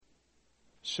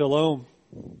Shalom.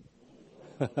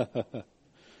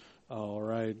 All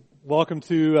right. Welcome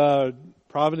to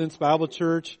Providence Bible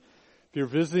Church. If you're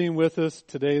visiting with us,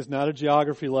 today is not a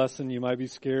geography lesson. You might be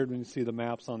scared when you see the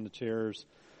maps on the chairs,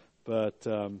 but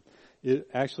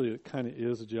it kind of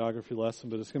is a geography lesson,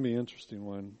 but it's going to be an interesting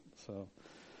one. So,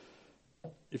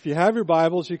 if you have your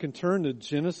Bibles, you can turn to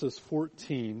Genesis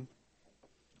 14.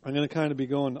 I'm going to kind of be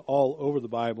going all over the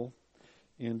Bible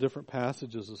in different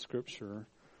passages of Scripture.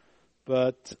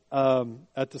 But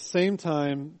at the same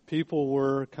time, people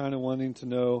were kind of wanting to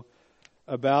know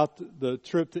about the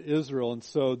trip to Israel. And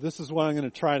so this is what I'm going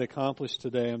to try to accomplish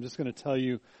today. I'm just going to tell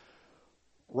you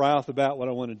right off the bat what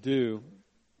I want to do.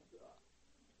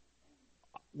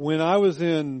 When I was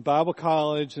in Bible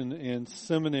college and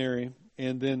seminary,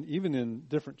 and then even in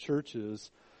different churches,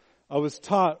 I was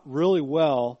taught really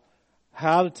well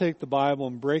how to take the Bible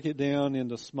and break it down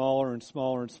into smaller and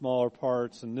smaller and smaller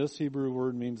parts. And this Hebrew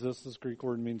word means this Greek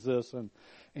word means this,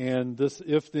 and this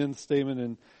if-then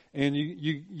statement. And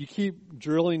you keep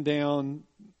drilling down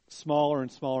smaller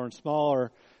and smaller and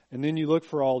smaller, and then you look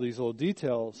for all these little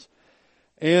details.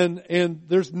 And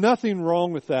there's nothing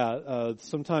wrong with that.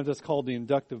 Sometimes that's called the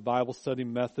inductive Bible study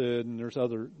method, and there's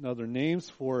other names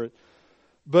for it.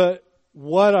 But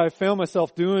what I found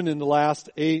myself doing in the last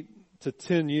 8 to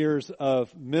 10 years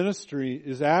of ministry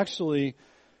is actually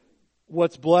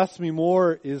what's blessed me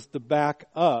more is to back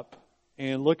up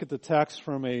and look at the text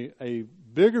from a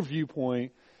bigger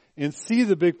viewpoint and see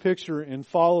the big picture and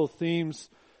follow themes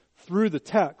through the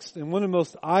text. And one of the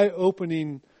most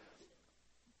eye-opening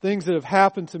things that have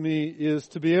happened to me is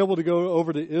to be able to go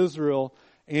over to Israel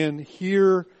and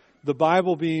hear the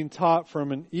Bible being taught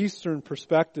from an Eastern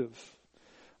perspective.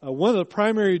 One of the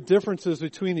primary differences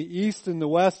between the East and the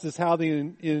West is how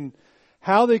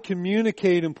they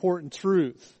communicate important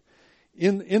truth.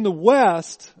 In the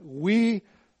West, we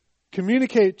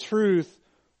communicate truth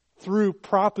through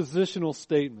propositional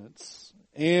statements,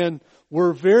 and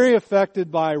we're very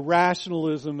affected by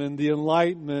rationalism and the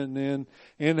Enlightenment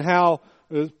and how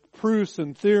proofs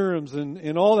and theorems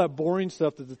and all that boring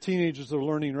stuff that the teenagers are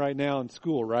learning right now in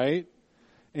school, right?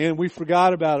 And we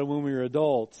forgot about it when we were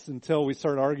adults until we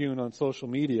started arguing on social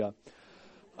media.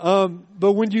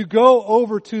 But when you go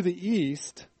over to the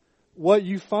East, what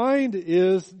you find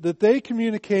is that they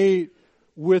communicate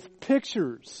with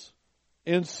pictures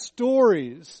and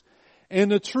stories. And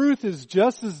the truth is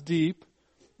just as deep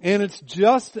and it's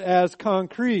just as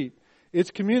concrete.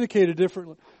 It's communicated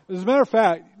differently. As a matter of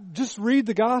fact, just read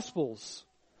the Gospels.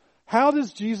 How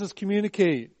does Jesus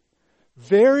communicate?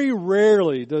 Very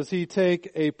rarely does he take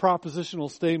a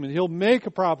propositional statement. He'll make a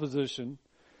proposition,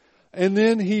 and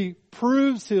then he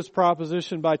proves his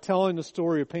proposition by telling the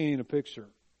story or painting a picture.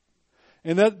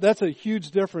 And that's a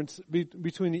huge difference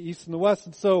between the East and the West.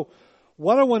 And so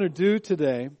what I want to do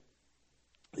today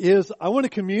is I want to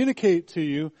communicate to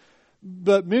you,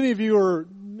 but many of you are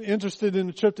interested in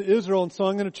the trip to Israel, and so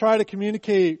I'm going to try to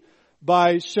communicate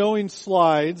by showing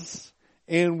slides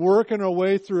and working our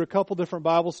way through a couple different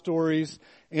Bible stories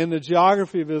and the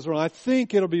geography of Israel. I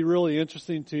think it'll be really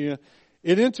interesting to you.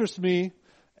 It interests me,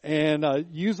 and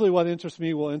usually what interests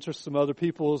me will interest some other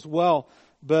people as well.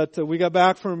 But we got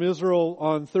back from Israel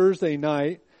on Thursday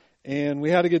night, and we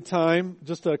had a good time.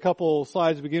 Just a couple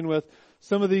slides to begin with.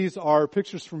 Some of these are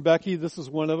pictures from Becky. This is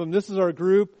one of them. This is our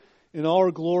group in all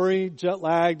our glory,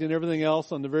 jet-lagged and everything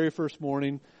else on the very first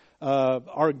morning.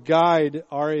 Our guide,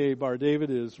 R.A. Bar David,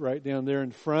 is right down there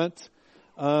in front.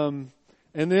 And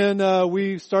then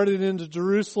we started into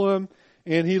Jerusalem,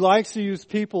 and he likes to use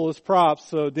people as props,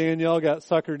 so Danielle got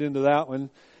suckered into that one.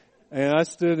 And I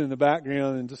stood in the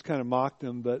background and just kind of mocked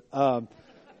him.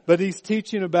 But he's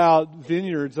teaching about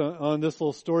vineyards on this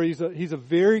little story. He's a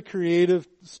very creative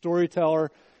storyteller,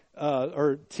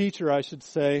 or teacher, I should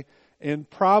say. And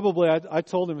probably, I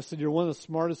told him, I said, you're one of the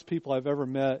smartest people I've ever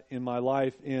met in my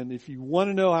life. And if you want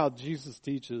to know how Jesus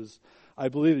teaches, I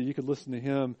believe that you could listen to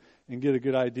him and get a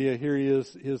good idea. Here he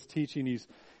is, his teaching.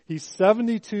 He's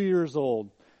 72 years old,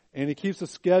 and he keeps a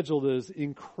schedule that is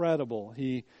incredible.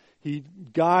 He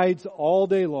guides all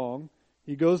day long.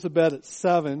 He goes to bed at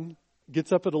 7,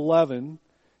 gets up at 11,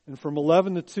 and from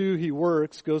 11 to 2 he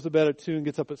works, goes to bed at 2 and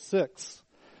gets up at 6.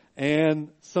 And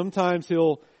sometimes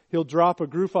he'll drop a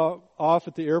group off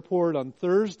at the airport on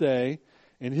Thursday,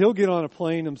 and he'll get on a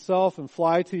plane himself and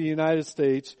fly to the United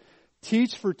States,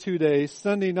 teach for 2 days,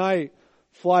 Sunday night,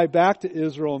 fly back to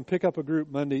Israel and pick up a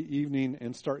group Monday evening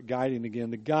and start guiding again.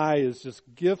 The guy is just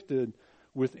gifted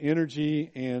with energy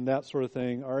and that sort of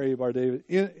thing. R.A. Bar David,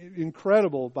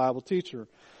 incredible Bible teacher.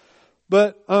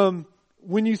 But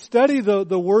when you study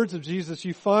the words of Jesus,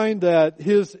 you find that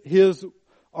his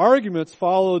arguments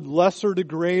followed lesser to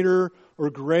greater or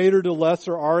greater to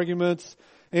lesser arguments.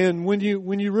 And when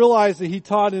you realize that he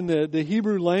taught in the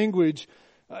Hebrew language,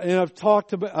 and I've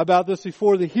talked about this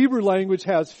before, the Hebrew language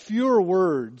has fewer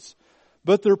words,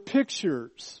 but they're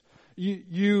pictures.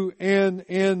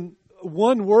 And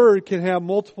one word can have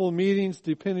multiple meanings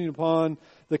depending upon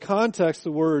the context of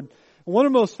the word. One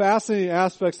of the most fascinating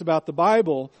aspects about the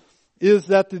Bible is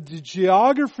that the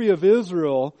geography of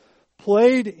Israel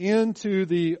played into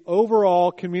the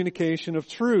overall communication of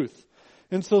truth.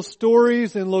 And so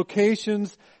stories and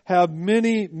locations have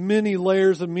many, many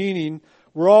layers of meaning.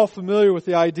 We're all familiar with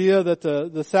the idea that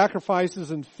the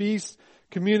sacrifices and feasts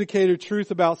communicated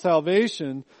truth about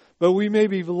salvation, but we may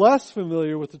be less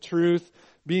familiar with the truth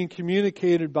being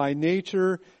communicated by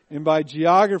nature and by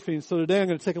geography. And so today I'm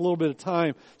going to take a little bit of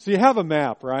time. So you have a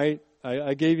map, right?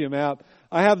 I gave you a map.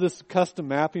 I have this custom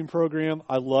mapping program.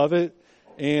 I love it.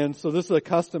 And so this is a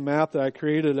custom map that I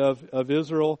created of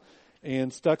Israel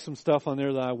and stuck some stuff on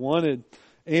there that I wanted.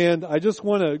 And I just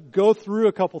want to go through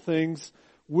a couple things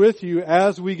with you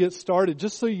as we get started,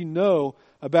 just so you know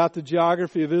about the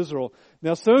geography of Israel.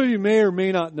 Now, some of you may or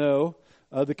may not know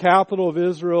the capital of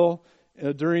Israel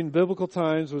during biblical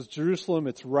times was Jerusalem.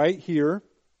 It's right here.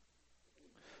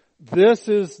 This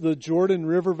is the Jordan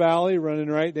River Valley running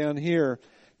right down here.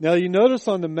 Now, you notice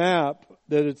on the map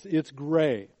that it's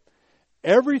gray.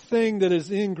 Everything that is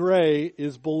in gray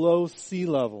is below sea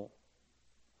level.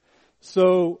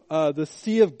 So the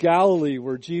Sea of Galilee,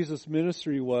 where Jesus'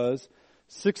 ministry was,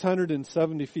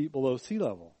 670 feet below sea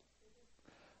level.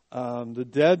 The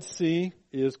Dead Sea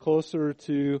is closer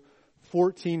to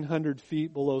 1,400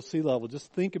 feet below sea level.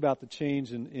 Just think about the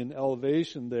change in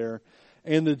elevation there.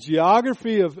 And the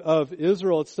geography of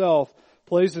Israel itself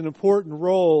plays an important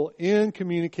role in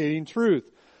communicating truth.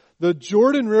 The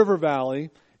Jordan River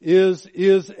Valley is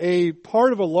a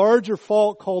part of a larger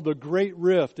fault called the Great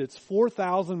Rift. It's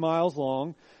 4,000 miles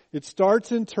long. It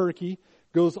starts in Turkey,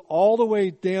 goes all the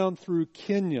way down through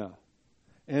Kenya.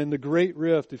 And the Great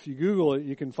Rift, if you Google it,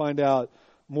 you can find out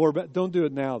more about. Don't do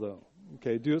it now, though.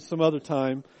 Okay, do it some other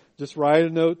time. Just write a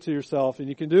note to yourself, and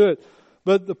you can do it.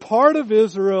 But the part of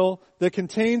Israel that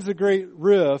contains the Great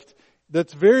Rift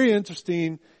that's very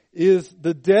interesting is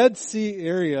the Dead Sea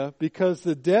area, because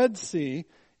the Dead Sea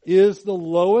is the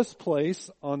lowest place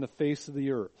on the face of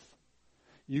the earth.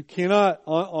 You cannot,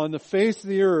 on the face of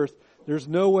the earth, there's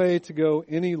no way to go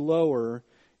any lower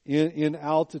in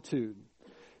altitude.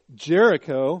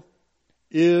 Jericho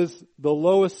is the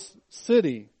lowest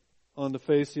city on the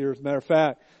face of the earth. Matter of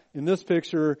fact, in this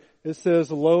picture, it says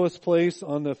the lowest place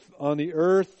on the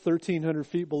earth, 1,300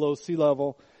 feet below sea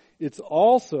level. It's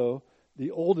also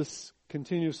the oldest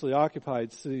continuously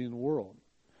occupied city in the world.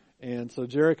 And so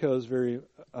Jericho is very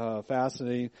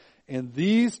fascinating. And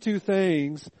these two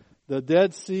things, the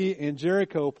Dead Sea and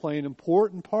Jericho, play an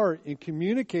important part in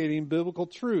communicating biblical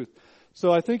truth.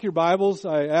 So I think your Bibles,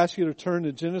 I ask you to turn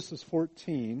to Genesis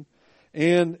 14.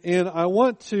 And I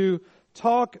want to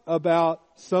talk about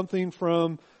something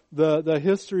from the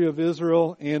history of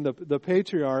Israel and the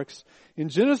patriarchs. In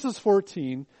Genesis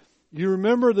 14, you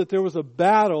remember that there was a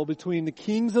battle between the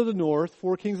kings of the north,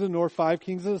 4 kings of the north, 5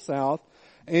 kings of the south.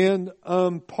 And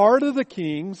part of the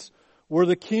kings were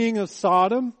the king of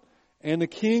Sodom and the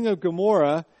king of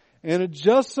Gomorrah. And it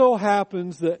just so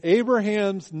happens that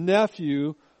Abraham's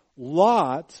nephew,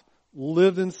 Lot,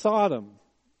 lived in Sodom.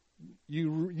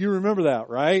 You remember that,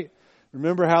 right?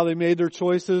 Remember how they made their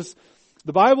choices?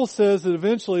 The Bible says that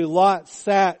eventually Lot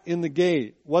sat in the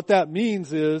gate. What that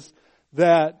means is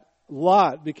that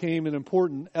Lot became an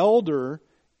important elder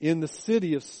in the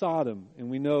city of Sodom. And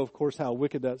we know, of course, how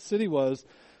wicked that city was.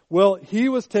 Well, he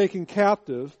was taken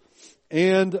captive,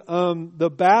 and the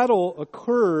battle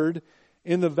occurred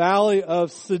in the valley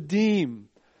of Siddim.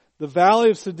 The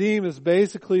valley of Siddim is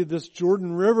basically this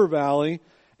Jordan River Valley,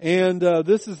 and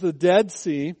this is the Dead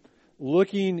Sea.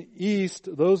 Looking east,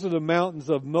 those are the mountains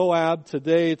of Moab.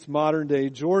 Today, it's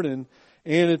modern-day Jordan,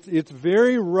 and it's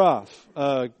very rough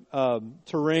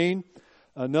terrain.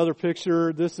 Another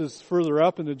picture, this is further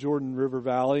up in the Jordan River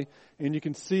Valley, and you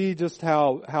can see just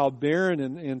how barren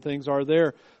and things are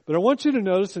there. But I want you to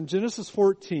notice in Genesis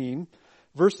 14,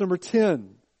 verse number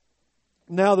 10,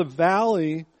 now the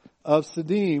valley of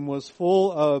Siddim was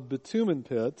full of bitumen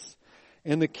pits,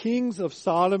 and the kings of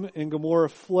Sodom and Gomorrah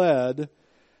fled.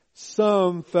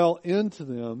 Some fell into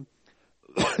them,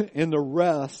 and the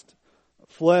rest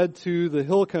fled to the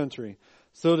hill country.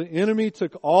 So the enemy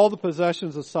took all the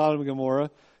possessions of Sodom and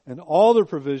Gomorrah and all their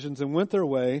provisions and went their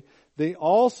way. They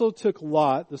also took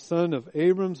Lot, the son of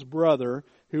Abram's brother,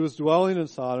 who was dwelling in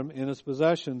Sodom, and his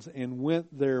possessions, and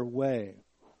went their way.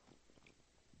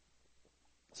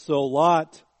 So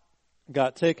Lot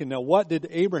got taken. Now, what did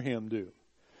Abraham do?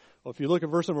 Well, if you look at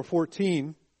verse number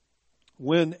 14,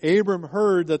 when Abram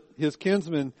heard that his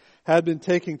kinsmen had been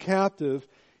taken captive,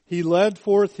 he led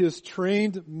forth his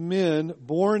trained men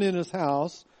born in his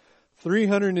house,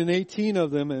 318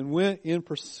 of them, and went in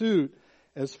pursuit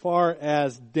as far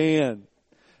as Dan.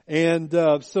 And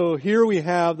so here we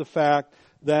have the fact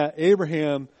that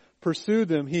Abraham pursued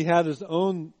them. He had his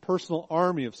own personal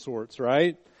army of sorts,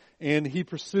 right? And he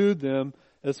pursued them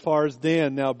as far as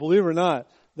Dan. Now, believe it or not,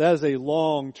 that is a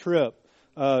long trip.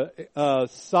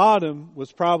 Sodom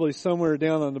was probably somewhere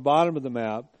down on the bottom of the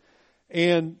map.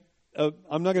 And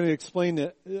I'm not going to explain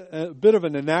it. A bit of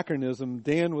an anachronism.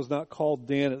 Dan was not called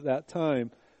Dan at that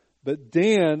time. But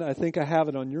Dan, I think I have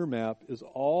it on your map, is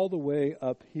all the way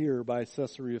up here by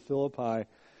Caesarea Philippi.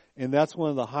 And that's one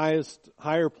of the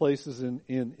higher places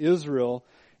in Israel.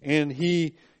 And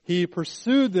he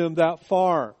pursued them that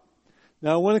far.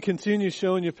 Now I want to continue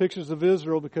showing you pictures of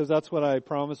Israel because that's what I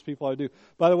promised people I do.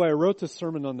 By the way, I wrote this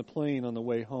sermon on the plane on the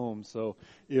way home. So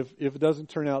if it doesn't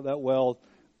turn out that well,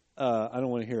 I don't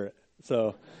want to hear it.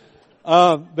 So,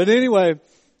 but anyway,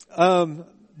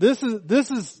 this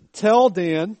is Tell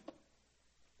Dan.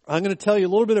 I'm going to tell you a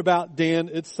little bit about Dan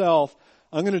itself.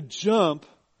 I'm going to jump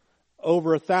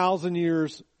over 1,000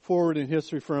 years forward in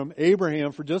history from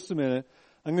Abraham for just a minute.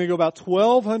 I'm going to go about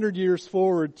 1,200 years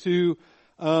forward to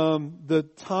the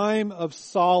time of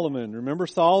Solomon. Remember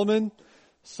Solomon?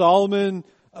 Solomon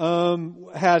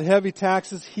had heavy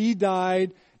taxes. He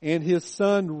died, and his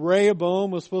son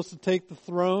Rehoboam was supposed to take the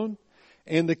throne,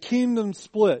 and the kingdom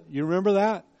split. You remember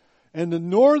that? And the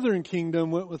northern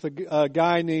kingdom went with a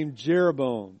guy named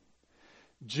Jeroboam.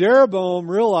 Jeroboam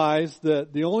realized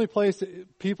that the only place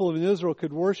that people of Israel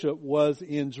could worship was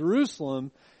in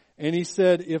Jerusalem, and he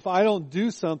said, if I don't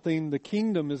do something, the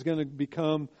kingdom is going to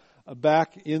become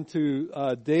back into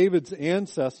David's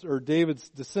ancestor or David's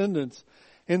descendants.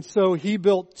 And so he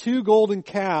built 2 golden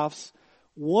calves.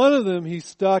 One of them he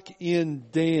stuck in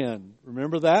Dan.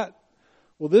 Remember that?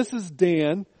 Well, this is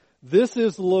Dan. This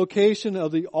is the location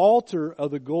of the altar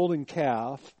of the golden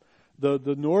calf,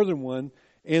 the northern one.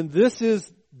 And this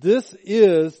is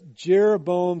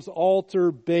Jeroboam's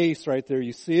altar base right there.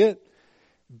 You see it?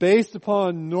 Based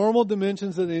upon normal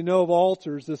dimensions that they know of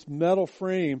altars, this metal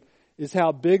frame is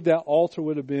how big that altar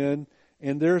would have been.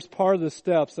 And there's part of the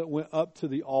steps that went up to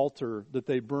the altar that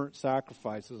they burnt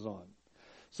sacrifices on.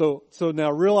 So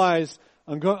now realize,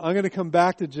 I'm going to come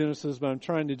back to Genesis, but I'm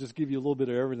trying to just give you a little bit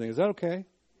of everything. Is that okay?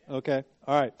 Okay.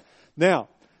 All right. Now,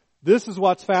 this is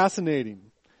what's fascinating.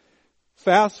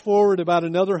 Fast forward about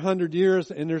another 100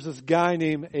 years, and there's this guy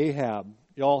named Ahab.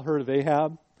 You all heard of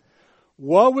Ahab?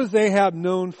 What was Ahab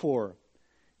known for?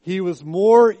 He was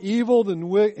more evil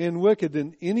and wicked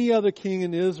than any other king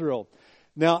in Israel.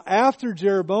 Now, after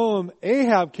Jeroboam,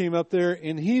 Ahab came up there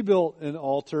and he built an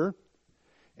altar.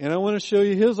 And I want to show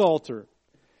you his altar.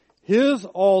 His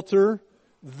altar,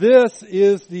 this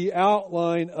is the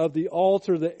outline of the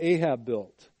altar that Ahab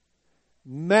built.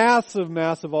 Massive,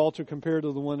 massive altar compared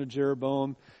to the one of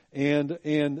Jeroboam. And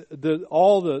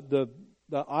all the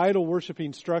idol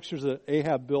worshiping structures that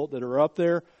Ahab built that are up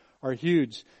there are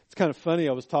huge. It's kind of funny.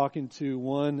 I was talking to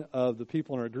one of the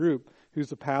people in our group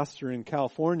who's a pastor in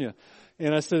California.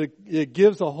 And I said it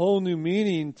gives a whole new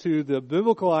meaning to the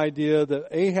biblical idea that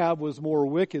Ahab was more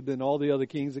wicked than all the other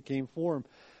kings that came before him.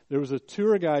 There was a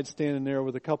tour guide standing there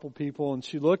with a couple people, and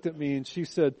she looked at me and she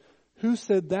said, "Who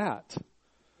said that?"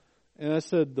 And I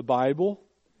said, "The Bible."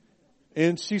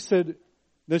 And she said,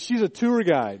 "No, she's a tour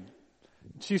guide."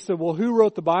 She said, "Well, who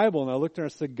wrote the Bible?" And I looked at her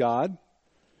and said, "God."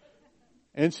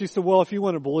 And she said, "Well, if you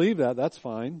want to believe that, that's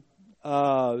fine."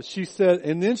 She said,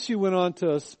 and then she went on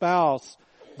to espouse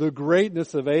the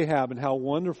greatness of Ahab and how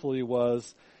wonderful he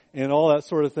was and all that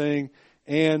sort of thing.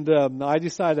 And I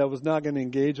decided I was not going to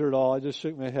engage her at all. I just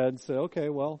shook my head and said, "Okay,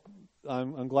 well,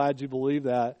 I'm glad you believe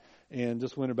that," and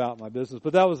just went about my business.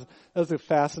 But that was a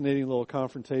fascinating little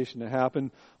confrontation that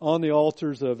happened on the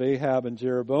altars of Ahab and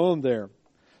Jeroboam there.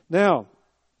 Now,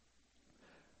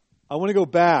 I want to go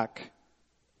back.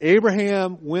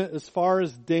 Abraham went as far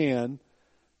as Dan,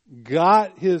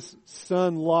 got his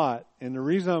son Lot, and the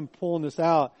reason I'm pulling this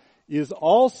out is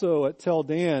also at Tel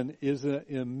Dan is an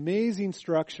amazing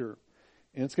structure,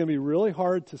 and it's going to be really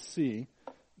hard to see.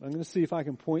 I'm going to see if I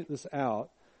can point this out.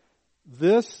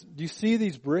 Do you see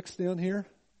these bricks down here?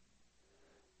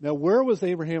 Now, where was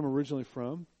Abraham originally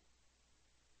from?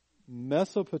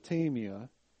 Mesopotamia.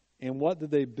 And what did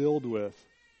they build with?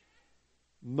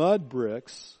 Mud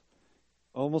bricks.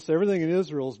 Almost everything in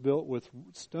Israel is built with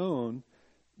stone.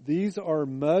 These are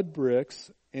mud bricks,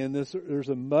 and there's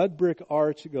a mud brick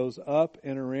arch that goes up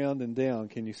and around and down.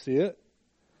 Can you see it?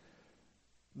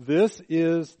 This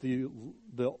is the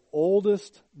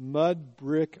oldest mud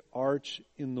brick arch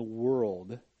in the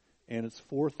world, and it's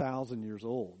 4,000 years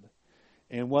old.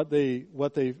 And what they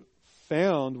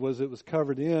found was it was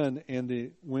covered in,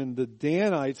 and when the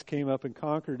Danites came up and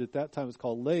conquered, at that time it was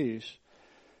called Laish,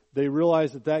 they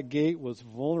realized that gate was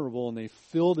vulnerable, and they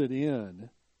filled it in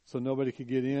so nobody could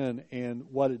get in. And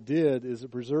what it did is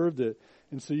it preserved it.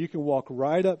 And so you can walk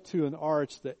right up to an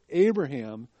arch that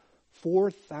Abraham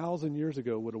 4,000 years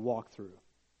ago would have walked through.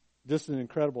 Just an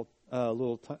incredible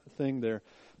little thing there.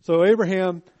 So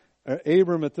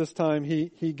Abram at this time,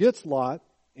 he gets Lot,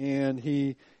 and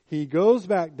he goes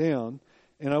back down.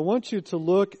 And I want you to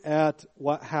look at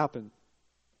what happened.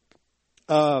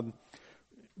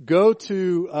 Go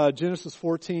to Genesis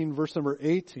 14, verse number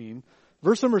 18.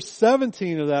 Verse number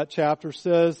 17 of that chapter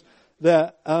says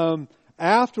that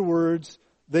afterwards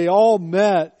they all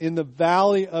met in the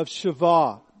valley of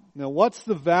Shavah. Now, what's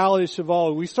the valley of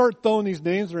Shavah? We start throwing these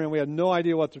names around. We have no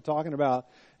idea what they're talking about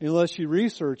unless you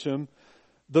research them.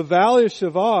 The valley of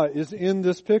Shavah is in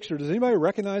this picture. Does anybody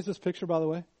recognize this picture, by the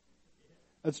way?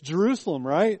 That's Jerusalem,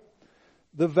 right?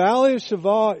 The valley of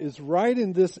Shavah is right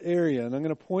in this area, and I'm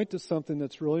going to point to something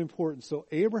that's really important. So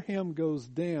Abraham goes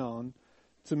down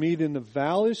to meet in the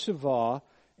valley of Shavah,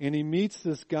 and he meets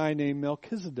this guy named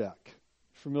Melchizedek.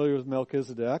 Familiar with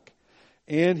Melchizedek?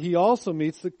 And he also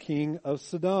meets the king of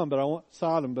Sodom, but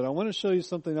I want to show you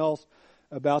something else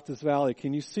about this valley.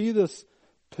 Can you see this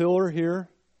pillar here?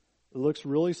 It looks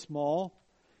really small.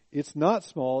 It's not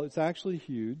small, it's actually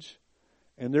huge.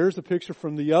 And there's a picture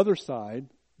from the other side,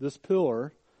 this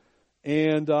pillar.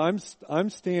 And I'm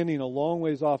standing a long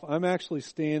ways off. I'm actually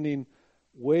standing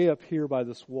way up here by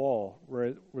this wall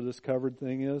where this covered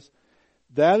thing is.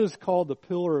 That is called the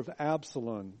Pillar of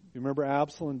Absalom. You remember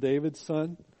Absalom, David's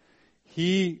son?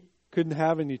 He couldn't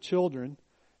have any children,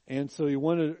 and so he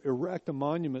wanted to erect a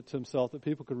monument to himself that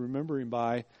people could remember him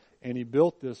by, and he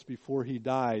built this before he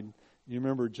died. You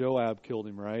remember Joab killed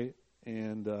him, right?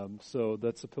 And so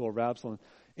that's the Pillar of Absalom.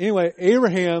 Anyway,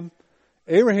 Abraham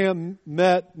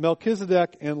met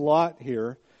Melchizedek and Lot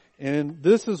here, and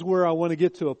this is where I want to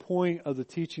get to a point of the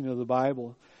teaching of the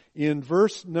Bible. In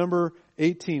verse number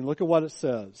 18, look at what it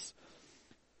says.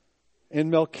 And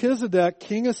Melchizedek,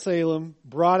 king of Salem,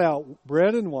 brought out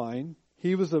bread and wine.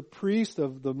 He was a priest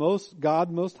of the God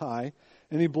Most High.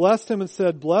 And he blessed him and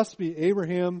said, Blessed be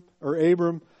Abram,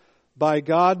 by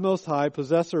God Most High,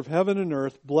 possessor of heaven and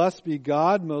earth. Blessed be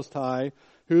God Most High,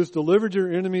 who has delivered your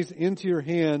enemies into your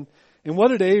hand. And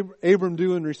what did Abram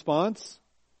do in response?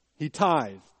 He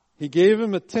tithed. He gave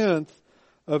him 1/10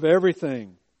 of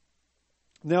everything.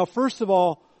 Now, first of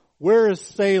all, where is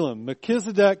Salem?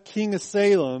 Melchizedek, king of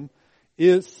Salem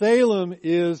is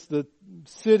the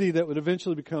city that would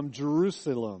eventually become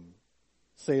Jerusalem.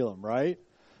 Salem, right?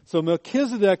 So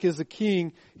Melchizedek is a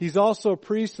king. He's also a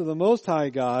priest of the Most High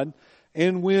God.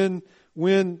 And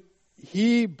when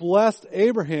he blessed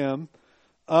Abraham,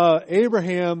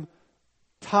 Abraham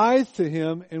tithed to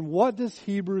him. And what does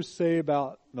Hebrews say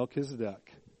about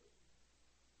Melchizedek?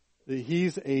 That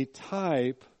he's a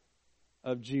type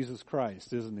of Jesus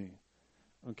Christ, isn't he?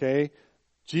 Okay?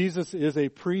 Jesus is a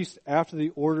priest after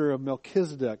the order of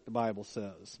Melchizedek, the Bible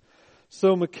says.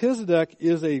 So Melchizedek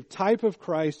is a type of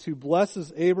Christ who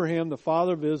blesses Abraham, the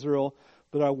father of Israel.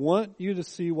 But I want you to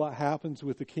see what happens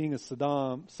with the king of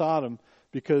Sodom,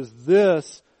 because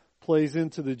this plays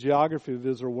into the geography of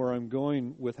Israel where I'm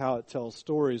going with how it tells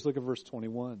stories. Look at verse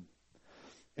 21.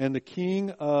 And the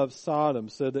king of Sodom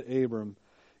said to Abram,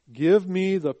 Give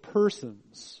me the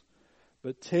persons,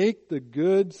 but take the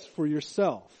goods for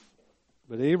yourself.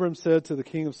 But Abram said to the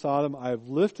king of Sodom, I have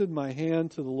lifted my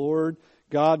hand to the Lord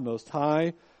God Most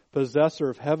High, possessor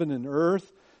of heaven and earth,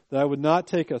 that I would not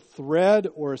take a thread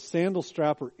or a sandal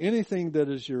strap or anything that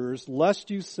is yours,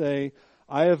 lest you say,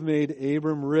 I have made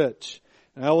Abram rich.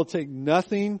 And I will take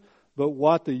nothing but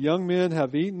what the young men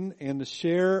have eaten and the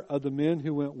share of the men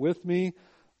who went with me.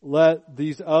 Let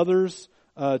these others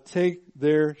take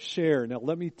their share. Now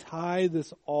let me tie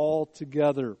this all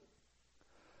together.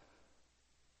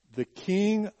 The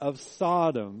king of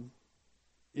Sodom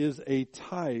is a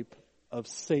type of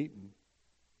Satan.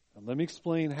 And let me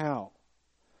explain how.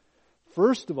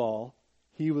 First of all,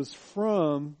 he was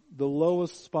from the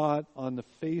lowest spot on the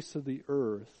face of the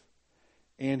earth,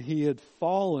 and he had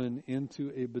fallen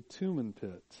into a bitumen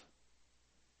pit.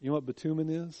 You know what bitumen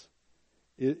is?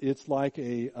 It's like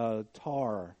a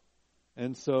tar.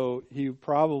 And so he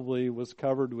probably was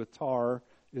covered with tar,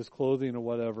 his clothing or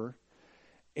whatever.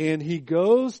 And he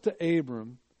goes to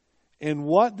Abram, and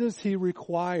what does he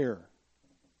require?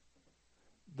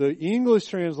 The English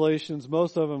translations,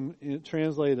 most of them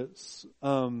translate it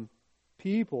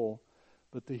people,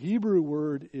 but the Hebrew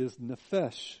word is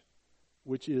nephesh,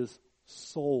 which is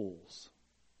souls.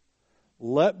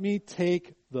 Let me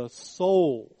take the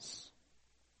souls,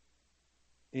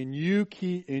 and you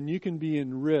can be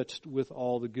enriched with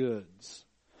all the goods.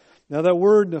 Now that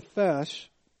word nephesh,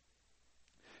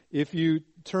 if you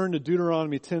turn to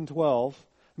Deuteronomy 10:12,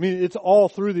 I mean, it's all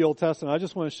through the Old Testament. I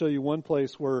just want to show you one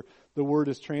place where the word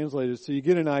is translated so you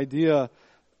get an idea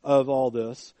of all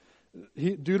this.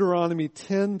 Deuteronomy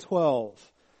 10:12.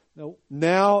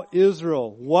 Now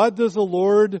Israel, what does the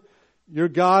Lord your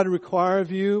God require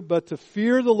of you but to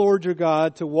fear the Lord your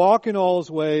God, to walk in all His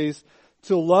ways,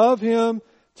 to love Him,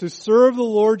 to serve the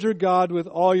Lord your God with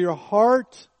all your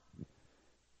heart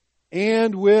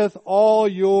and with all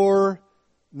your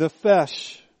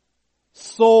nephesh,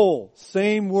 soul,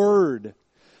 same word.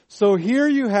 So here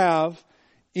you have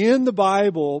in the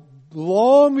Bible,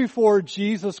 long before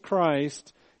Jesus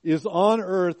Christ is on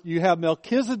earth, you have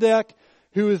Melchizedek,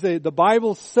 who is the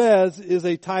Bible says is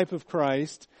a type of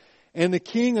Christ, and the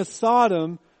king of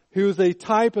Sodom, who is a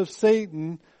type of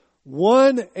Satan.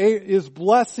 One is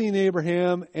blessing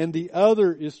Abraham, and the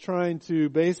other is trying to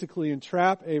basically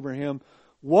entrap Abraham.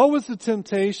 What was the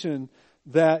temptation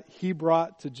that he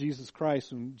brought to Jesus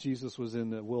Christ when Jesus was in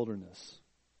the wilderness?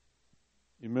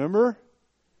 You remember?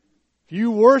 If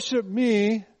you worship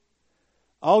me,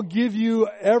 I'll give you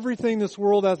everything this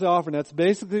world has to offer. And that's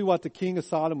basically what the king of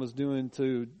Sodom was doing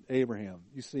to Abraham.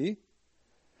 You see?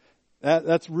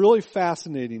 That's really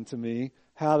fascinating to me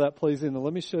how that plays in. Now,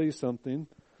 let me show you something.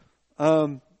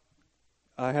 I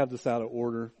have this out of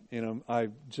order, and I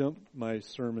jumped my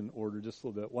sermon order just a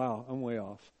little bit. Wow, I'm way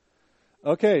off.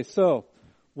 Okay, so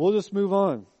we'll just move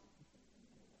on.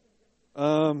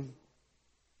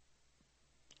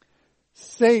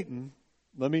 Satan,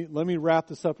 let me wrap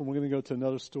this up, and we're going to go to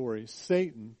another story.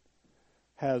 Satan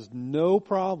has no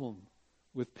problem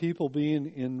with people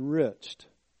being enriched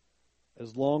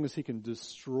as long as he can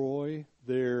destroy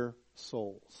their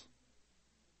souls.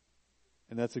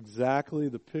 And that's exactly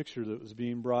the picture that was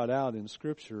being brought out in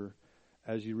Scripture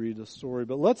as you read the story.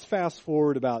 But let's fast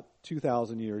forward about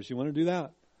 2,000 years. You want to do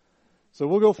that? So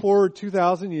we'll go forward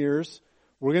 2,000 years.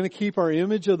 We're going to keep our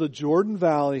image of the Jordan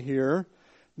Valley here.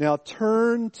 Now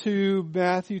turn to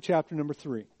Matthew chapter number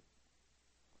 3.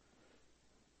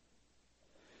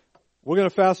 We're going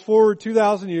to fast forward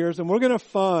 2,000 years, and we're going to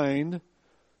find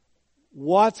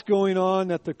what's going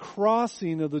on at the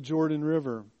crossing of the Jordan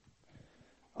River.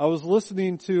 I was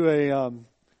listening to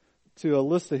a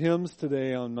list of hymns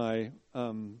today on my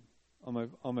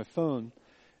phone,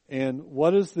 and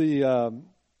what is the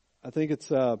I think it's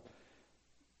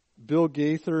Bill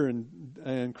Gaither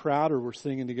and Crowder were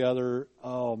singing together.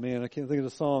 Oh man, I can't think of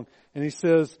the song. And he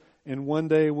says, "And one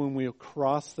day when we'll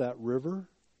cross that river,"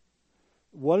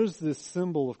 what is this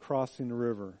symbol of crossing the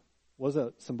river? What is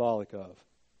that symbolic of?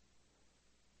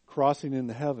 Crossing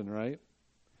into heaven, right?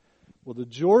 Well, the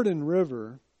Jordan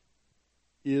River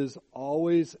is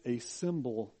always a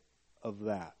symbol of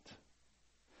that.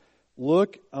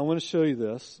 Look, I want to show you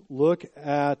this. Look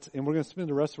at, and we're going to spend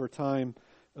the rest of our time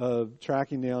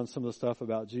tracking down some of the stuff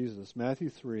about Jesus.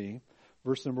 Matthew 3,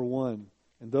 verse number 1.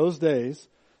 In those days,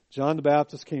 John the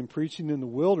Baptist came preaching in the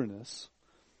wilderness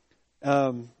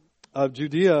of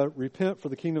Judea, "Repent, for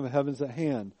the kingdom of heaven is at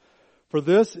hand. For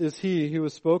this is he who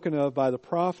was spoken of by the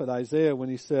prophet Isaiah when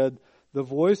he said, 'The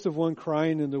voice of one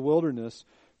crying in the wilderness,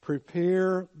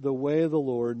 prepare the way of the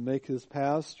Lord, make his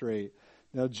paths straight.'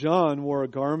 Now John wore a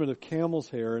garment of camel's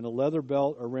hair and a leather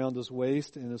belt around his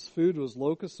waist, and his food was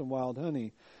locusts and wild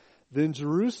honey. Then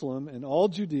Jerusalem and all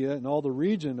Judea and all the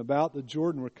region about the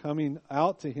Jordan were coming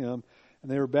out to him, and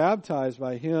they were baptized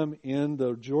by him in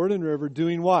the Jordan River,"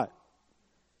 doing what?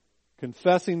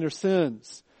 Confessing their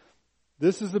sins.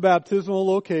 This is the baptismal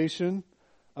location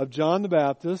of John the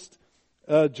Baptist.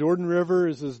 Jordan River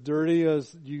is as dirty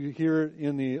as you hear it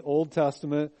in the Old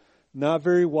Testament, not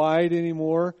very wide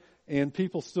anymore, and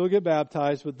people still get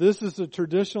baptized. But this is the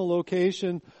traditional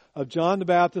location of John the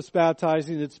Baptist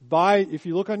baptizing. It's by, if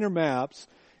you look on your maps,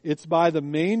 it's by the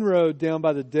main road down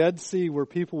by the Dead Sea where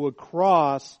people would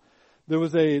cross. There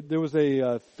was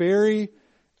a ferry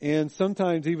and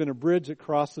sometimes even a bridge that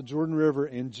crossed the Jordan River,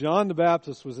 and John the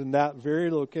Baptist was in that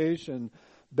very location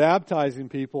baptizing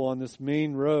people on this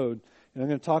main road. And I'm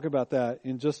going to talk about that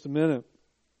in just a minute.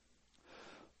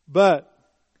 But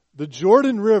the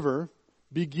Jordan River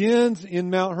begins in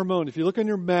Mount Hermon. If you look on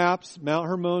your maps, Mount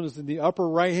Hermon is in the upper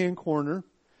right-hand corner.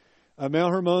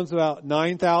 Mount Hermon is about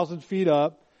 9,000 feet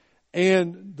up.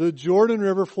 And the Jordan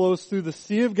River flows through the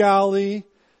Sea of Galilee,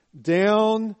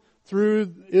 down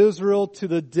through Israel to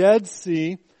the Dead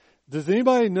Sea. Does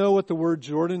anybody know what the word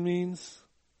Jordan means?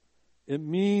 It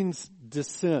means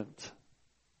descent.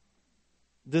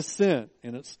 Descent.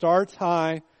 And it starts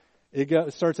high.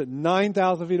 It starts at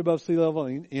 9,000 feet above sea level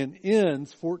and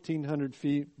ends 1,400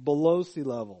 feet below sea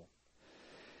level.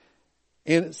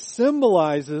 And it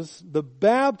symbolizes the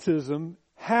baptism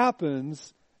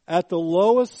happens at the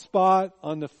lowest spot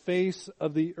on the face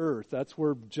of the earth. That's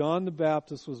where John the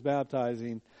Baptist was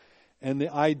baptizing. And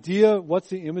the idea, what's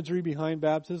the imagery behind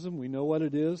baptism? We know what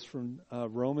it is from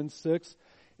Romans 6.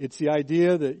 It's the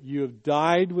idea that you have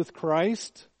died with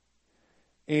Christ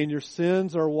and your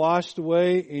sins are washed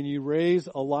away and you raise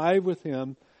alive with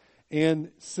Him.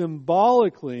 And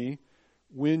symbolically,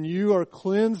 when you are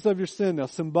cleansed of your sin, now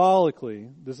symbolically,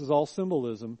 this is all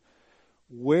symbolism,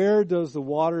 where does the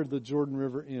water of the Jordan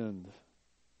River end?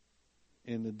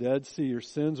 In the Dead Sea. Your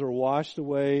sins are washed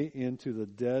away into the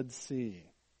Dead Sea.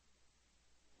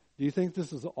 Do you think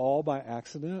this is all by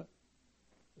accident?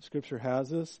 Scripture has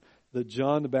this, that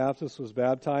John the Baptist was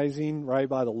baptizing right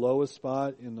by the lowest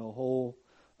spot in the whole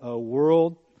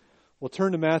world. Well,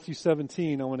 turn to Matthew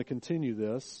 17. I want to continue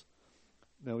this.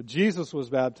 Now, Jesus was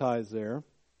baptized there.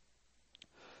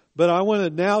 But I want to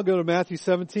now go to Matthew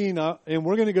 17, and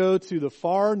we're going to go to the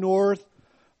far north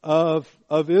of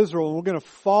Israel, and we're going to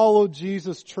follow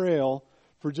Jesus' trail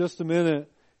for just a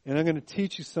minute, and I'm going to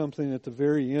teach you something at the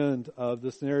very end of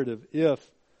this narrative, if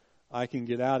I can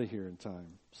get out of here in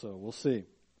time. So we'll see.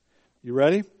 You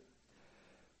ready?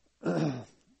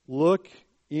 Look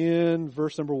in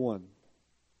verse number 1.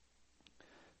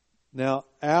 Now,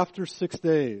 after 6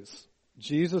 days,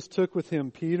 Jesus took with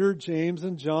Him Peter, James,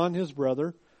 and John, His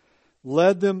brother,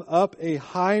 led them up a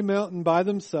high mountain by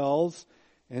themselves,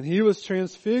 and He was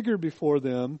transfigured before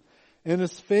them, and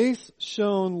His face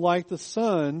shone like the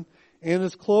sun, and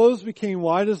His clothes became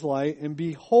white as light, and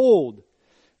behold,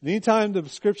 anytime the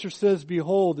Scripture says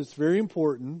behold, it's very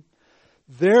important,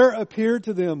 there appeared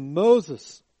to them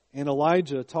Moses and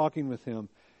Elijah talking with Him.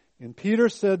 And Peter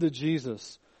said to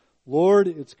Jesus, Lord,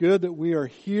 it's good that we are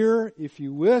here. If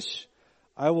you wish,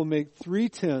 I will make 3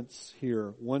 tents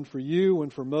here, one for you, one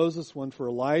for Moses, one for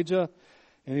Elijah.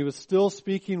 And he was still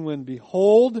speaking when,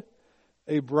 behold,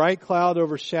 a bright cloud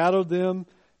overshadowed them.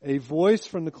 A voice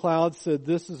from the cloud said,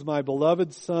 This is my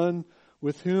beloved Son,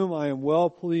 with whom I am well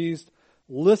pleased.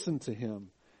 Listen to Him.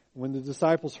 When the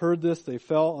disciples heard this, they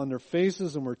fell on their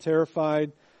faces and were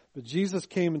terrified. But Jesus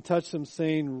came and touched them,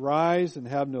 saying, Rise and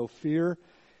have no fear.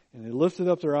 And they lifted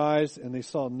up their eyes, and they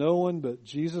saw no one but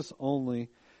Jesus only.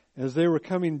 As they were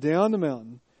coming down the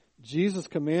mountain, Jesus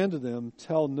commanded them,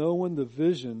 Tell no one the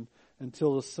vision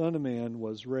until the Son of Man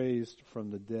was raised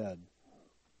from the dead.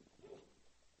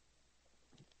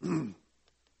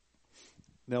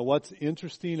 Now, what's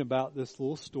interesting about this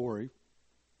little story,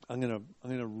 I'm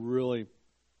gonna really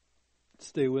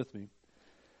stay with me,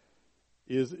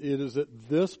 is it is at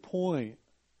this point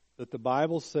that the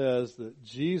Bible says that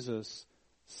Jesus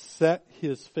set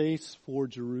His face for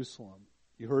Jerusalem.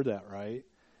 You heard that, right?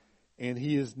 And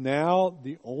He is now,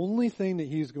 the only thing that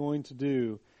He's going to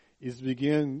do is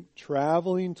begin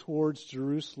traveling towards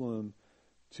Jerusalem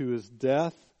to His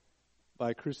death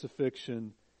by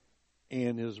crucifixion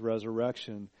and His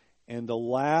resurrection. And the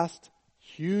last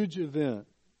huge event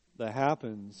that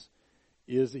happens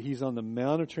is that He's on the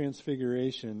Mount of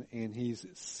Transfiguration and He's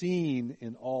seen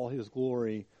in all His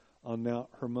glory on Mount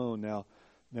Hermon.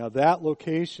 Now that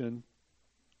location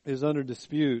is under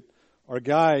dispute. Our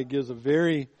guy gives a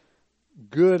very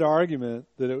good argument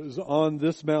that it was on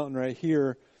this mountain right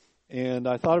here. And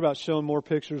I thought about showing more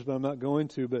pictures, but I'm not going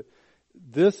to. But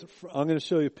this, I'm going to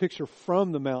show you a picture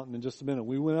from the mountain in just a minute.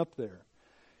 We went up there.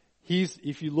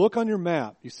 If you look on your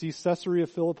map, you see Caesarea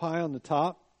Philippi on the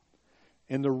top.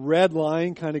 And the red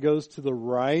line kind of goes to the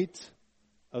right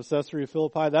of Caesarea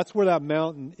Philippi. That's where that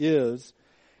mountain is.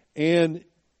 And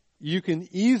you can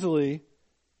easily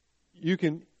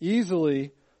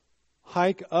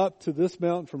hike up to this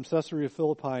mountain from Caesarea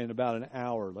Philippi in about an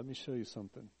hour. Let me show you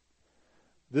something.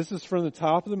 This is from the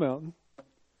top of the mountain.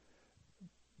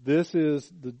 This is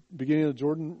the beginning of the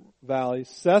Jordan Valley.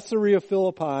 Caesarea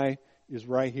Philippi is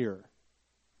right here.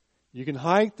 You can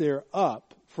hike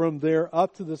from there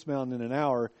up to this mountain in an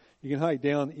hour. You can hike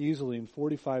down easily in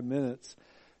 45 minutes.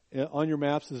 On your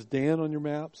maps, is Dan on your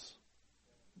maps?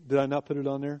 Did I not put it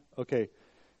on there? Okay.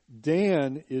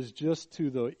 Dan is just to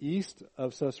the east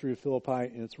of Caesarea Philippi,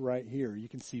 and it's right here. You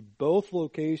can see both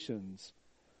locations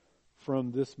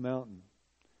from this mountain.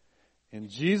 And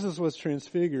Jesus was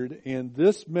transfigured, and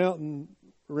this mountain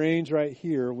range right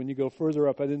here, when you go further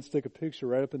up, I didn't stick a picture,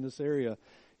 right up in this area,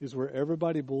 is where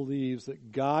everybody believes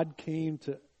that God came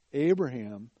to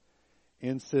Abraham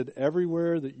and said,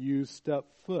 everywhere that you step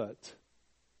foot,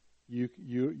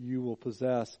 you will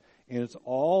possess. And it's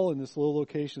all in this little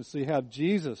location. So you have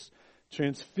Jesus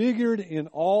transfigured in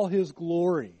all his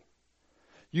glory.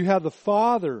 You have the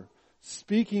Father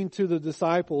speaking to the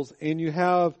disciples, and you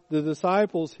have the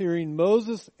disciples hearing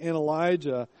Moses and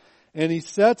Elijah, and he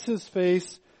sets his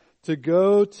face to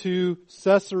go to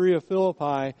Caesarea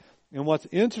Philippi. And what's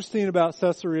interesting about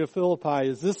Caesarea Philippi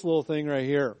is this little thing right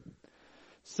here.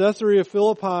 Caesarea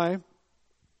Philippi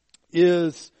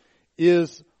is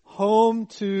home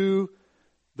to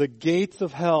the gates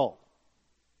of hell.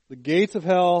 The gates of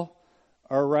hell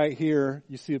are right here.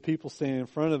 You see the people standing in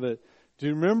front of it. Do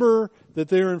you remember that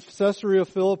they were in Caesarea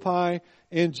Philippi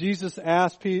and Jesus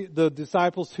asked the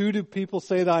disciples, who do people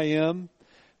say that I am?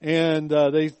 And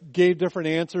they gave different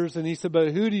answers. And he said,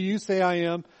 but who do you say I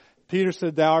am? Peter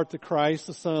said, thou art the Christ,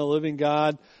 the Son of the living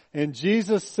God. And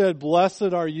Jesus said,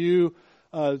 blessed are you,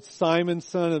 Simon,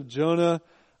 son of Jonah.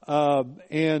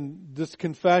 And this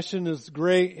confession is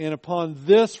great. And upon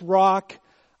this rock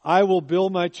I will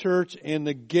build my church, and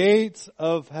the gates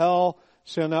of hell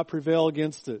shall not prevail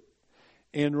against it.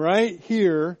 And right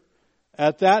here,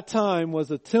 at that time,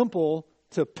 was a temple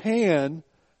to Pan,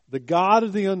 the god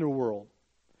of the underworld.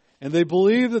 And they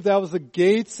believed that that was the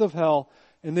gates of hell.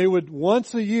 And they would,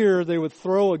 once a year, they would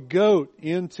throw a goat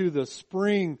into the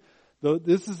spring.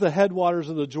 This is the headwaters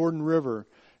of the Jordan River.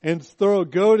 And throw a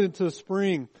goat into the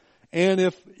spring. And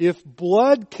if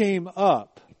blood came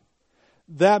up,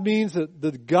 that means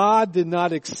that God did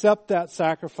not accept that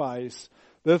sacrifice.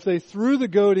 But if they threw the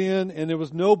goat in and there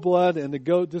was no blood and the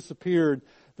goat disappeared,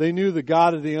 they knew the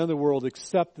God of the underworld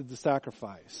accepted the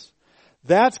sacrifice.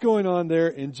 That's going on there,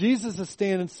 and Jesus is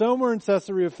standing somewhere in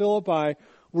Caesarea Philippi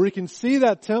where he can see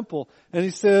that temple, and he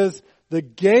says, the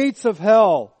gates of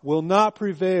hell will not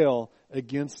prevail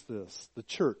against this, the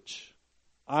church.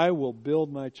 I will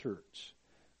build my church.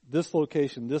 This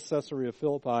location, this Caesarea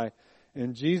Philippi,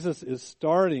 and Jesus is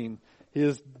starting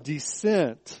his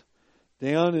descent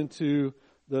down into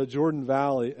the Jordan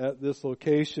Valley at this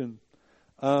location.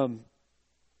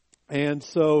 And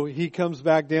so he comes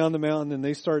back down the mountain and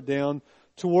they start down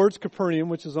towards Capernaum,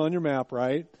 which is on your map,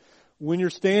 right? When you're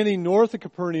standing north of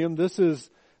Capernaum, this is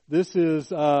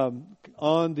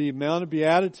on the Mount of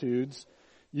Beatitudes.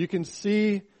 You can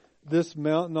see this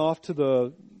mountain off to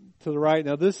the right.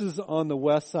 Now this is on the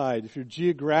west side. If you're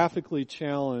geographically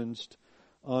challenged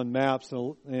on maps,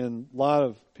 and a lot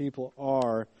of people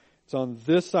are, it's on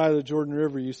this side of the Jordan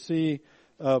River. You see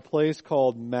a place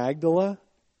called Magdala,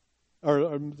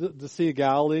 or the Sea of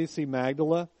Galilee, Sea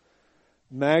Magdala.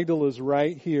 Magdala is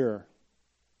right here.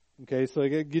 Okay, so I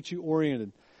got to get you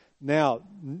oriented. Now,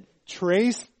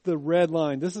 trace the red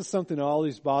line. This is something that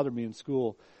always bothered me in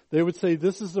school. They would say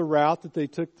this is the route that they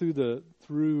took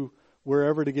through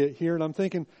wherever to get here. And I'm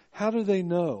thinking, how do they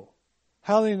know?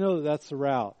 How do they know that that's the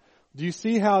route? Do you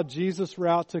see how Jesus'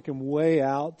 route took him way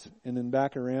out and then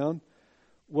back around?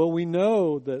 Well, we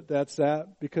know that that's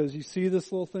that because you see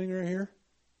this little thing right here?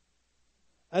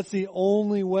 That's the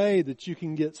only way that you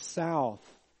can get south.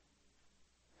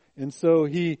 And so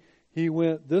he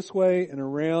went this way and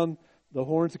around the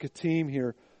Horns of Kittim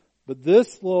here. But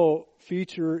this little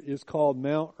feature is called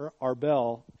Mount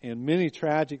Arbel, and many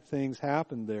tragic things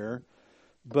happened there.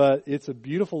 But it's a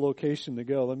beautiful location to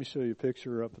go. Let me show you a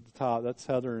picture up at the top. That's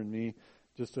Heather and me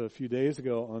just a few days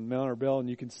ago on Mount Arbel, and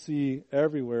you can see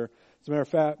everywhere. As a matter of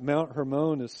fact, Mount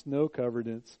Hermon is snow-covered,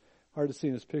 and it's hard to see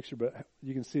in this picture, but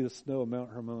you can see the snow of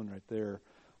Mount Hermon right there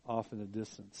off in the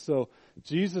distance. So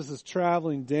Jesus is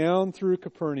traveling down through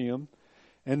Capernaum,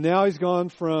 and now he's gone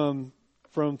from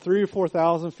 3,000 or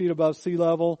 4,000 feet above sea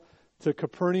level to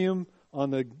Capernaum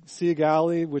on the Sea of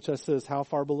Galilee, which I says how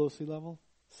far below sea level?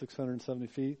 670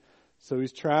 feet. So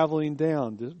he's traveling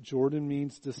down. Jordan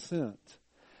means descent.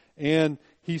 And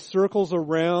he circles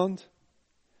around,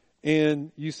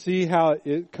 and you see how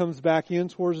it comes back in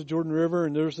towards the Jordan River,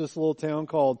 and there's this little town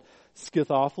called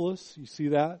Scythopolis. You see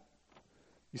that?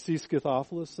 You see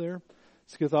Scythopolis there?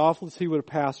 Scythopolis, he would have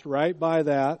passed right by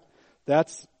that.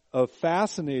 That's a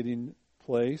fascinating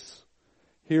place.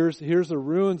 Here's the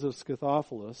ruins of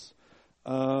Scythopolis.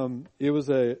 It was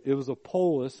a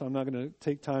polis. I'm not going to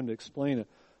take time to explain it,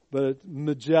 but it's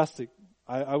majestic.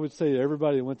 I would say to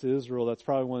everybody that went to Israel, that's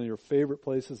probably one of your favorite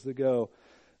places to go.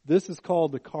 This is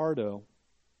called the Cardo.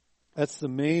 That's the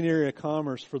main area of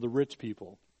commerce for the rich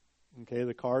people. Okay,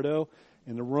 the Cardo.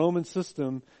 In the Roman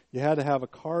system, you had to have a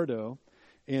Cardo,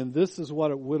 and this is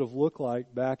what it would have looked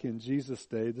like back in Jesus'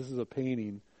 day. This is a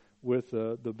painting with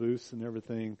the booths and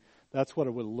everything. That's what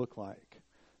it would look like.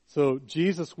 So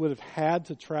Jesus would have had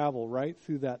to travel right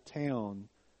through that town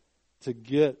to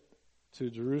get to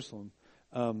Jerusalem.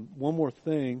 One more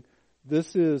thing.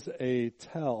 This is a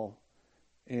tell.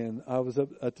 And I was up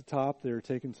at the top there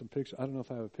taking some pictures. I don't know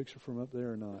if I have a picture from up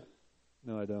there or not.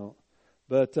 No, I don't.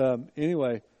 But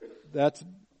anyway, that's.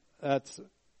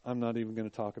 I'm not even going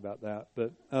to talk about that.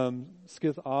 But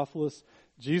Scythopolis,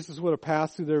 Jesus would have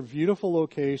passed through their beautiful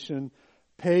location.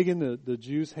 Pagan, the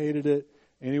Jews hated it,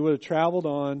 and he would have traveled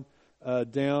on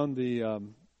down the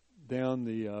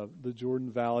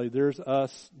Jordan Valley. There's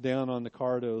us down on the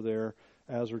Cardo there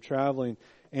as we're traveling.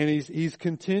 And he's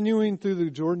continuing through the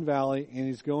Jordan Valley, and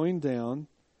he's going down,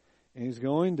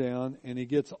 and he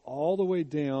gets all the way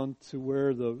down to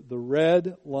where the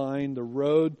red line, the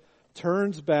road,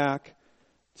 turns back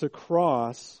to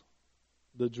cross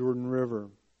the Jordan River.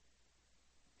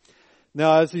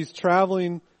 Now, as he's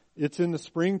traveling, it's in the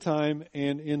springtime,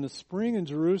 and in the spring in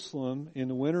Jerusalem, in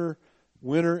the winter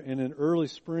and in early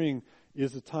spring,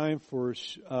 is a time for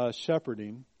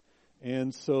shepherding.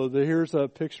 And so here's a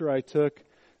picture I took.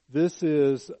 This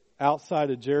is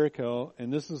outside of Jericho,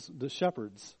 and this is the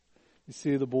shepherds. You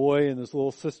see the boy and his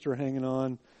little sister hanging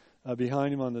on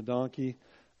behind him on the donkey.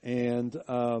 And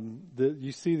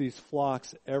you see these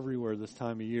flocks everywhere this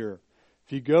time of year.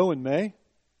 If you go in May,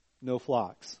 no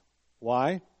flocks.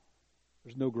 Why?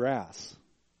 There's no grass.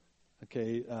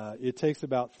 Okay, it takes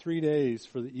about 3 days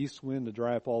for the east wind to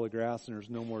dry up all the grass, and there's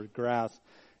no more grass.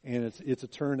 And it's a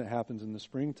turn that happens in the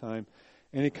springtime.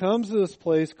 And he comes to this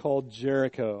place called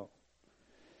Jericho.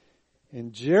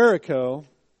 And Jericho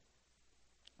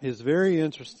is very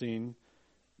interesting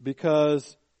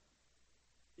because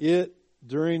it,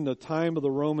 during the time of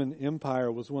the Roman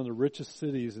Empire, was one of the richest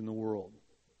cities in the world.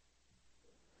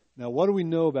 Now, what do we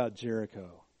know about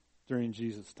Jericho during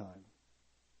Jesus' time?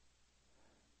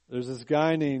 There's this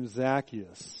guy named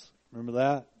Zacchaeus. Remember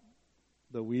that?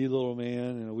 The wee little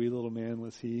man, and a wee little man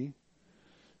was he.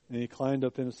 And he climbed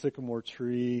up in a sycamore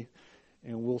tree,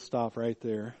 and we'll stop right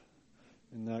there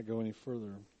and not go any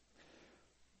further.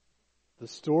 The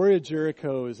story of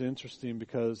Jericho is interesting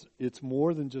because it's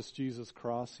more than just Jesus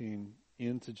crossing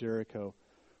into Jericho.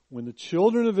 When the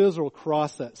children of Israel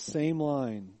crossed that same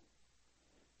line,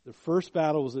 the first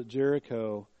battle was at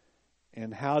Jericho,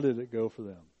 and how did it go for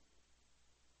them?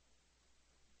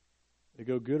 Did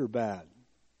it go good or bad?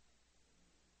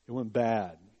 It went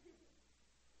bad.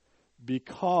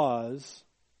 Because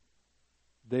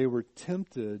they were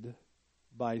tempted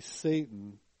by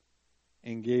Satan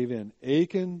and gave in.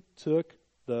 Achan took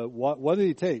what did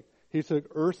he take? He took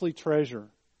earthly treasure.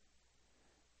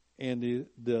 And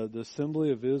the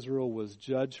assembly of Israel was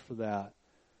judged for that.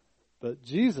 But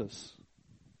Jesus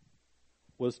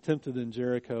was tempted in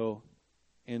Jericho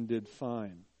and did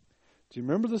fine. Do you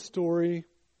remember the story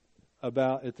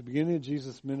about at the beginning of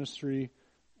Jesus' ministry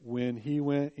when he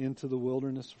went into the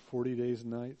wilderness for 40 days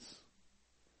and nights?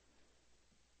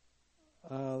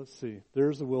 Let's see.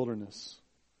 There's the wilderness.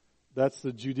 That's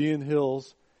the Judean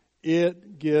hills.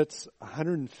 It gets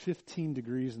 115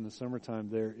 degrees in the summertime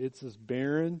there. It's as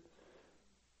barren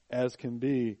as can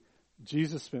be.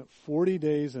 Jesus spent 40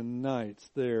 days and nights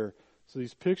there. So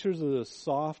these pictures of the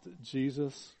soft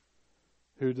Jesus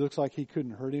who looks like he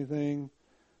couldn't hurt anything,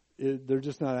 they're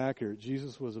just not accurate.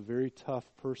 Jesus was a very tough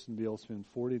person to be able to spend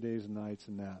 40 days and nights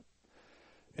in that.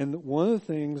 And one of the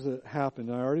things that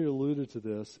happened, I already alluded to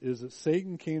this, is that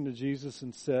Satan came to Jesus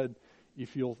and said, he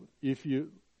took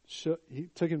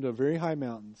him to a very high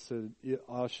mountain, said,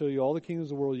 I'll show you all the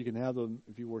kingdoms of the world, you can have them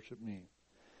if you worship me.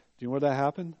 Do you know where that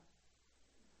happened?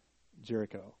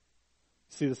 Jericho.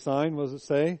 See the sign, what does it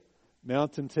say?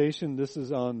 Mount Temptation. This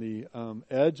is on the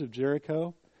edge of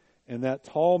Jericho. And that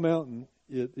tall mountain,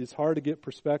 it's hard to get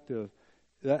perspective.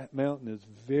 That mountain is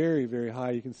very, very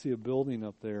high. You can see a building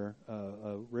up there,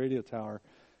 a radio tower.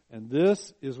 And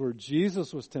this is where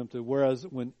Jesus was tempted. Whereas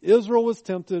when Israel was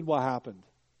tempted, what happened?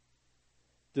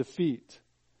 Defeat.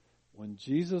 When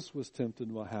Jesus was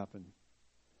tempted, what happened?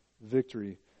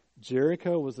 Victory.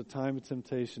 Jericho was a time of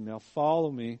temptation. Now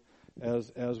follow me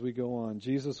as we go on.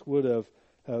 Jesus would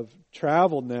have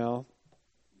traveled now.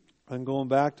 I'm going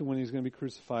back to when he's going to be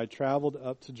crucified, traveled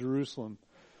up to Jerusalem.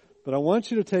 But I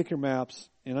want you to take your maps,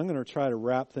 and I'm going to try to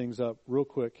wrap things up real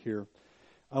quick here.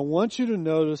 I want you to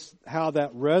notice how that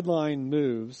red line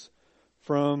moves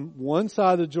from one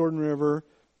side of the Jordan River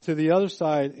to the other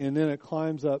side, and then it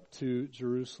climbs up to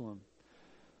Jerusalem.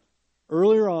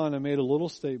 Earlier on, I made a little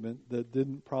statement that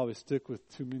didn't probably stick with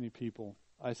too many people.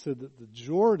 I said that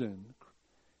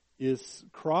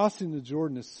crossing the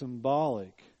Jordan is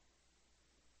symbolic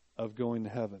of going to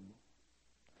heaven.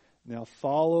 Now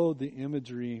follow the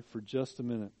imagery for just a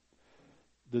minute.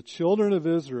 The children of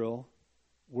Israel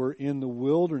were in the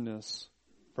wilderness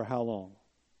for how long?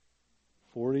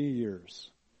 40 years.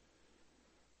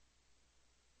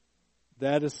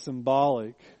 that is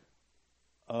symbolic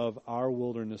of our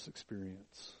wilderness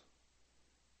experience.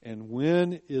 And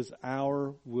when is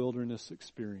our wilderness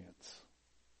experience?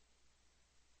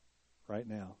 Right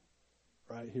now.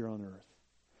 Right here on earth.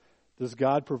 Does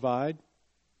God provide?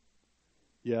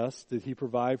 Yes. Did He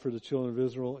provide for the children of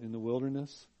Israel in the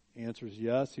wilderness? The answer is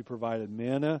yes. He provided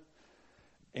manna,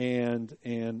 and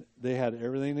they had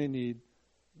everything they need.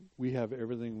 We have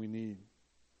everything we need.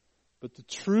 But the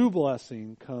true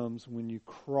blessing comes when you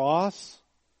cross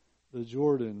the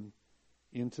Jordan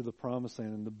into the Promised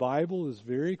Land. And the Bible is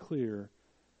very clear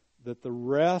that the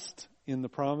rest in the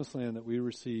Promised Land that we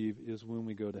receive is when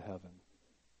we go to heaven.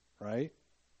 Right?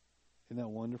 Isn't that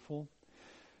wonderful?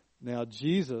 Now,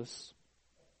 Jesus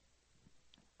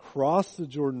crossed the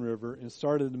Jordan River and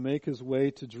started to make His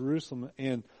way to Jerusalem.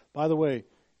 And, by the way,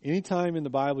 anytime in the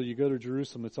Bible you go to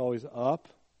Jerusalem, it's always up.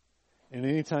 And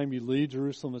anytime you leave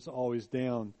Jerusalem, it's always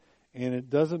down. And it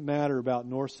doesn't matter about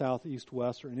north, south, east,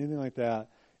 west, or anything like that.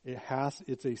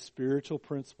 It's a spiritual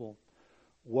principle.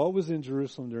 What was in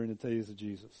Jerusalem during the days of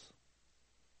Jesus?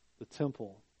 The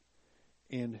temple.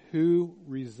 And who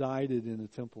resided in the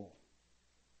temple?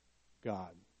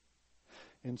 God.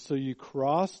 And so you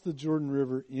cross the Jordan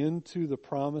River into the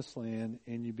Promised Land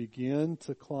and you begin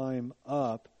to climb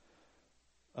up.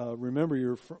 Remember,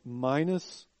 you're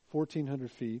minus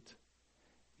 1,400 feet.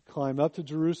 You climb up to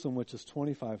Jerusalem, which is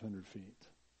 2,500 feet.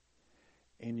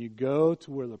 And you go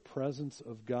to where the presence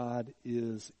of God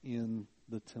is in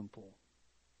the temple.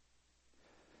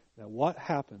 Now, what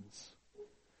happens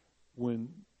when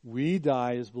we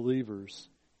die as believers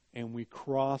and we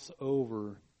cross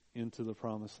over into the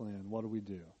Promised Land? What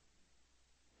do?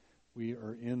 We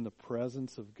are in the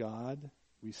presence of God.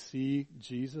 We see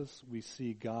Jesus. We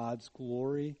see God's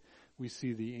glory. We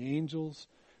see the angels.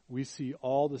 We see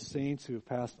all the saints who have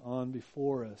passed on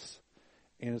before us.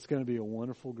 And it's going to be a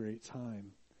wonderful, great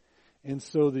time. And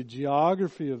so the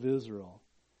geography of Israel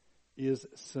is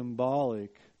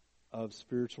symbolic of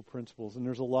spiritual principles. And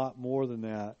there's a lot more than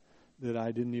that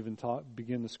I didn't even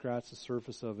begin to scratch the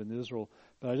surface of in Israel.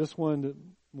 But I just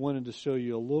wanted to show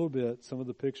you a little bit some of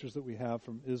the pictures that we have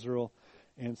from Israel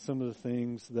and some of the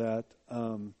things that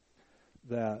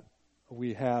that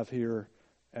we have here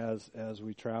as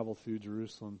we travel through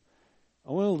Jerusalem.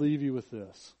 I want to leave you with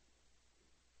this.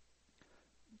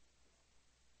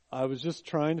 I was just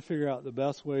trying to figure out the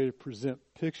best way to present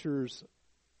pictures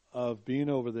of being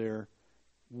over there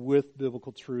with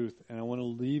biblical truth. And I want to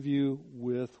leave you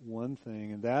with one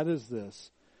thing, and that is this.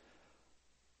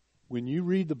 When you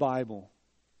read the Bible,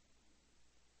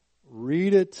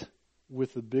 read it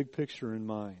with the big picture in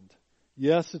mind.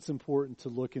 Yes, it's important to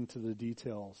look into the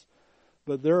details,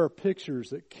 but there are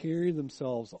pictures that carry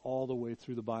themselves all the way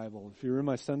through the Bible. If you're in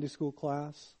my Sunday school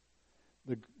class,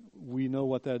 we know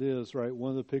what that is, right?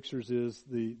 One of the pictures is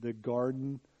the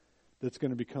garden that's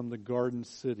going to become the garden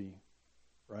city,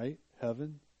 right?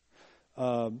 Heaven.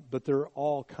 But there are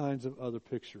all kinds of other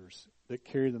pictures that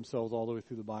carry themselves all the way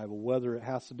through the Bible, whether it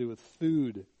has to do with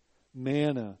food,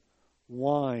 manna,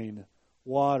 wine,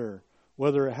 water,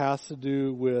 whether it has to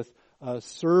do with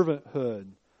servanthood,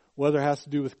 whether it has to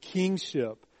do with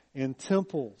kingship and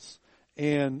temples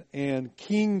and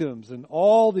kingdoms and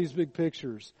all these big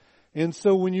pictures. And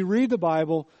so when you read the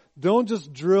Bible, don't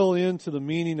just drill into the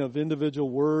meaning of individual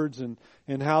words and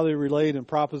how they relate in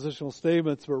propositional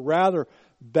statements, but rather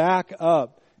back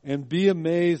up and be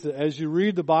amazed that as you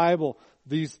read the Bible,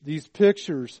 these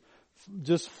pictures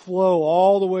just flow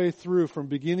all the way through from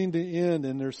beginning to end.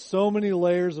 And there's so many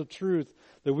layers of truth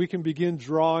that we can begin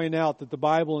drawing out, that the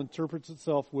Bible interprets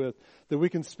itself with, that we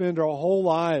can spend our whole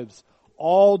lives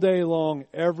all day long,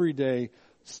 every day,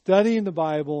 studying the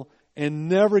Bible and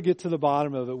never get to the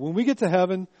bottom of it. When we get to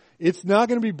heaven, it's not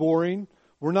going to be boring.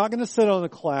 We're not going to sit on a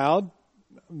cloud.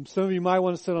 Some of you might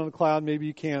want to sit on a cloud. Maybe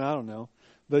you can. I don't know.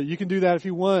 But you can do that if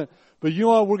you want. But you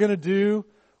know what we're going to do?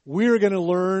 We're going to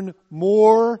learn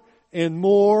more and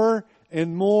more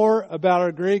and more about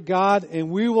our great God. And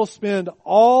we will spend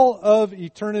all of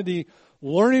eternity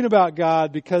learning about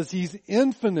God because He's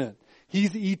infinite.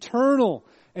 He's eternal.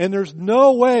 And there's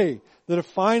no way that a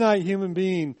finite human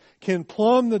being can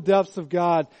plumb the depths of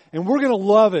God. And we're going to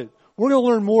love it. We're going to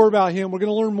learn more about Him. We're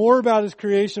going to learn more about His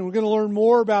creation. We're going to learn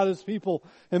more about His people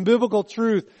and biblical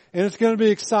truth. And it's going to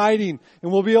be exciting.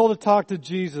 And we'll be able to talk to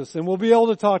Jesus. And we'll be able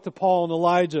to talk to Paul and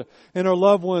Elijah and our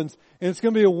loved ones. And it's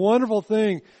going to be a wonderful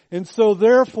thing. And so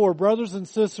therefore, brothers and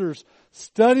sisters,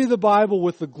 study the Bible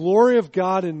with the glory of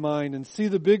God in mind and see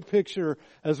the big picture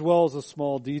as well as the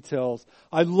small details.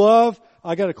 I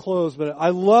got to close, but I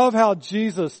love how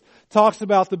Jesus talks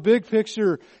about the big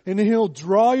picture, and He'll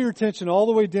draw your attention all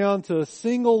the way down to a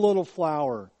single little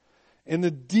flower. and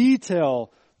the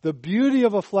detail, the beauty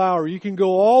of a flower. You can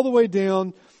go all the way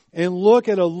down and look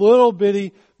at a little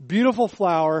bitty, beautiful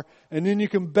flower, and then you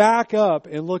can back up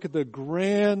and look at the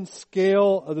grand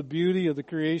scale of the beauty of the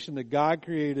creation that God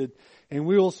created, and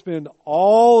we will spend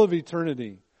all of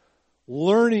eternity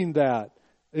learning that,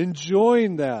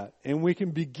 enjoying that, and we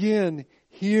can begin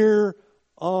here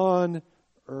on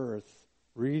earth,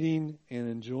 reading and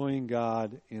enjoying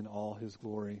God in all His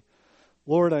glory.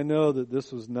 Lord, I know that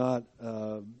this was not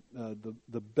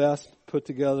the best put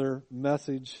together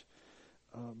message,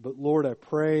 but Lord, I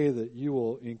pray that you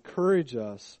will encourage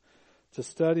us to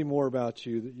study more about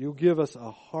you, that you'll give us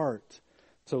a heart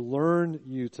to learn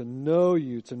you, to know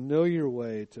your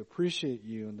way, to appreciate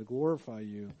you and to glorify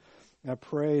you. I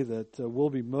pray that we'll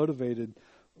be motivated,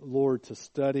 Lord, to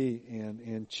study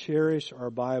and cherish our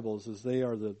Bibles as they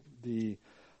are the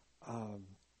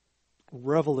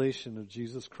revelation of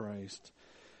Jesus Christ.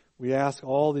 We ask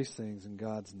all these things in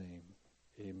God's name.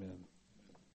 Amen.